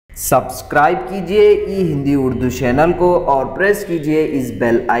Subscribe कीजिए ई Hindi Urdu channel को और प्रेस कीजिए इस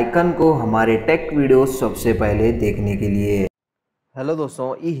बेल आइकन को हमारे टेक वीडियो सबसे पहले देखने के लिए। हेलो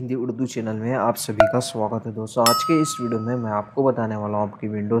दोस्तों, ई हिंदी उर्दू चैनल में आप सभी का स्वागत है। दोस्तों, आज के इस वीडियो में मैं आपको बताने वाला हूँ आपकी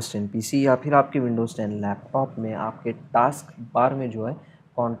विंडोज़ 10 पीसी या फिर आपकी विंडोज़ 10 लैपटॉप में आपके टास्क बार में जो है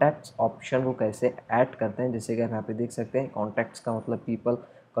कॉन्टैक्ट्स ऑप्शन को कैसे ऐड करते हैं। जैसे कि आप यहाँ पे देख सकते हैं, कॉन्टैक्ट्स का मतलब पीपल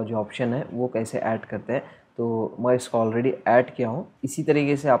का जो ऑप्शन है वो कैसे ऐड करते हैं। तो मैं इसको ऑलरेडी ऐड किया हूँ। इसी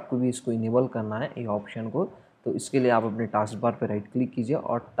तरीके से आपको भी इसको इनेबल करना है ये ऑप्शन को। तो इसके लिए आप अपने टास्क बार पर राइट क्लिक कीजिए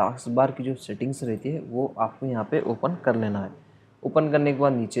और टास्क बार की जो सेटिंग्स रहती है वो आपको यहाँ पे ओपन कर लेना है। ओपन करने के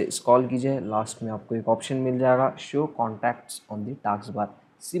बाद नीचे स्क्रॉल कीजिए, लास्ट में आपको एक ऑप्शन मिल जाएगा show contacts on the task bar.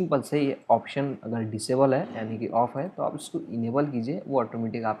 Simple से ये ऑप्शन अगर डिसेबल है यानी कि ऑफ है तो आप इसको इनेबल कीजिए, वो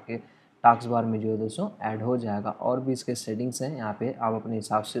ऑटोमेटिक आपके टास्क बार में जो है दोस्तों ऐड हो जाएगा। और भी इसके सेटिंग्स हैं, यहाँ पे आप अपने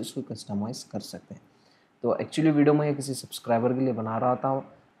हिसाब से इसको कस्टमाइज़ कर सकते हैं। तो एक्चुअली वीडियो मैं किसी सब्सक्राइबर के लिए बना रहा था,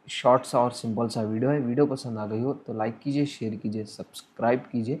 शॉर्ट सा और सिंपल सा वीडियो है। वीडियो पसंद आ गई हो तो लाइक कीजिए, शेयर कीजिए, सब्सक्राइब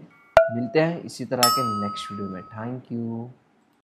कीजिए। मिलते हैं इसी तरह के नेक्स्ट वीडियो में। Thank you.